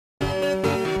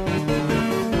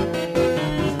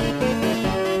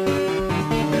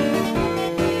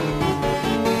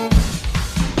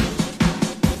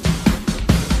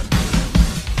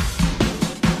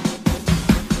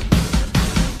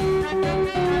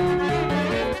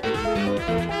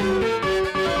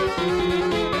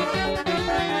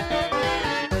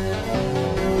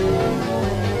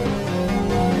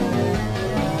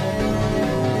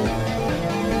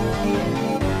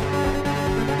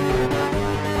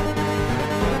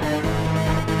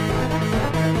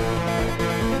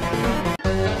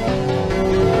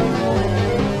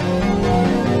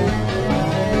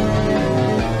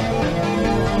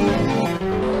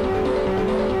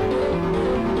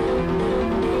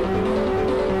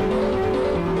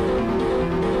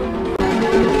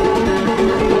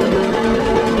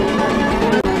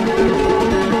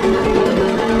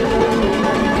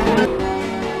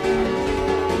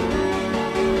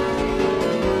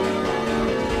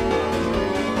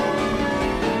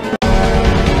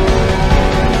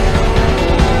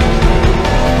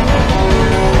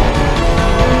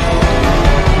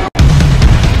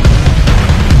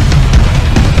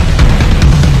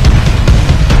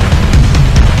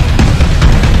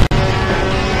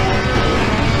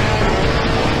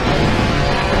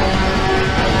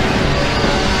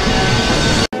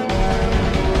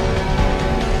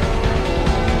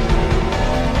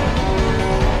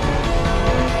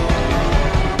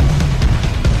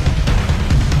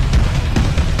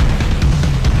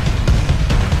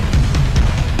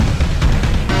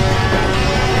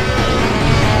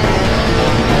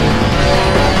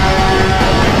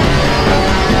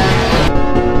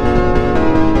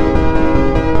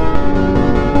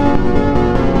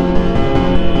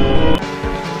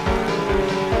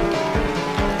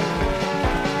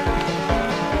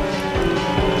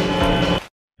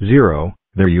0,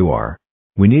 there you are.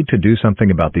 We need to do something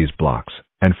about these blocks,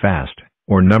 and fast,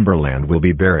 or Numberland will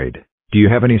be buried. Do you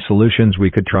have any solutions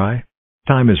we could try?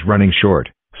 Time is running short,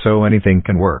 so anything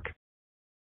can work.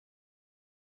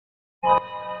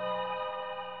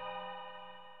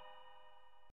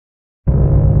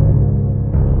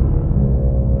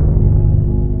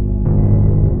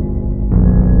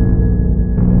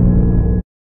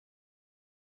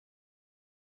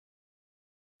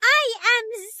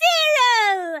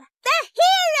 Zero! The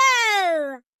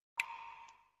hero!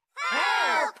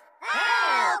 Help!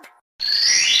 Help!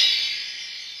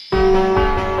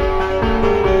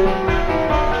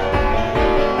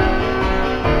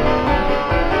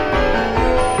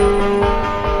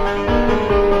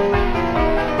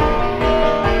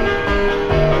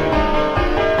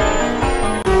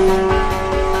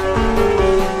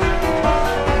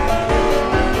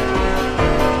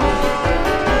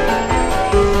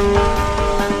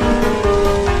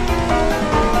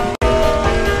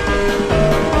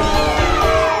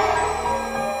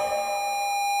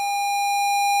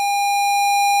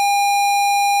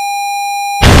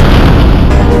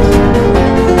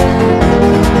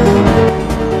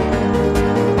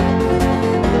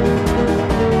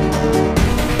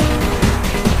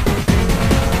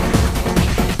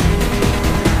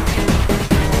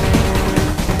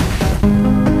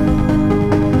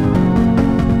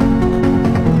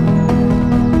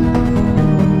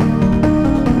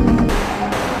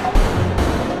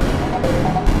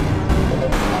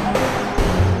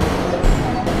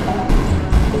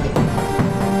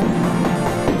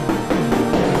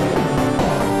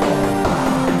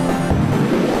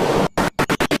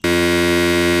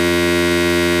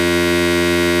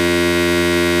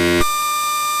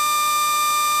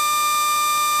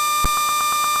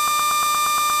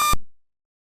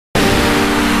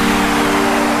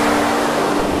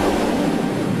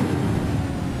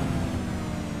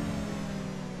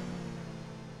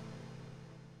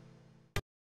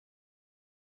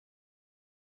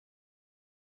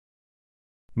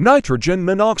 Nitrogen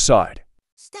monoxide.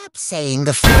 Stop saying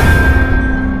the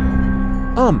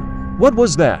What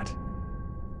was that?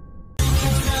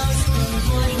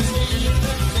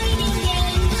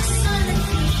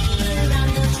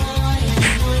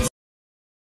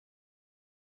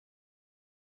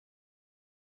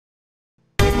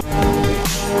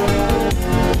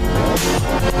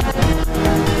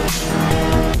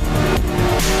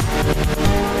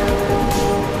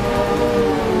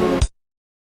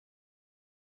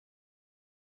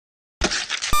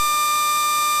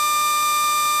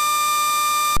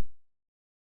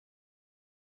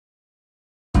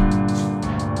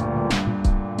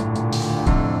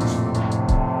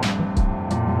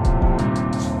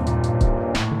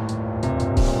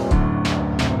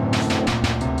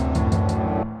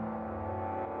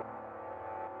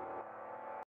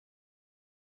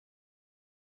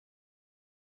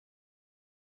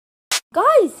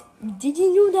 Guys, did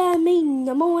you know that I made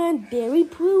Numberland berry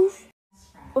proof?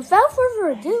 Without further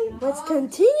ado, let's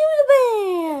continue the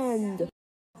band!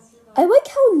 I like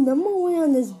how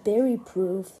Numberland is berry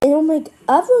proof, and I'll make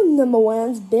other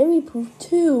Numberlands berry proof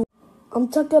too. I'm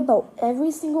talking about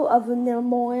every single other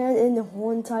Numberland in the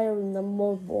whole entire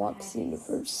Numberblocks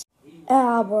universe.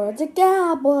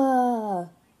 Abracadabra!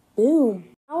 Boom!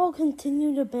 Now I'll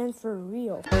continue the band for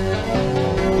real.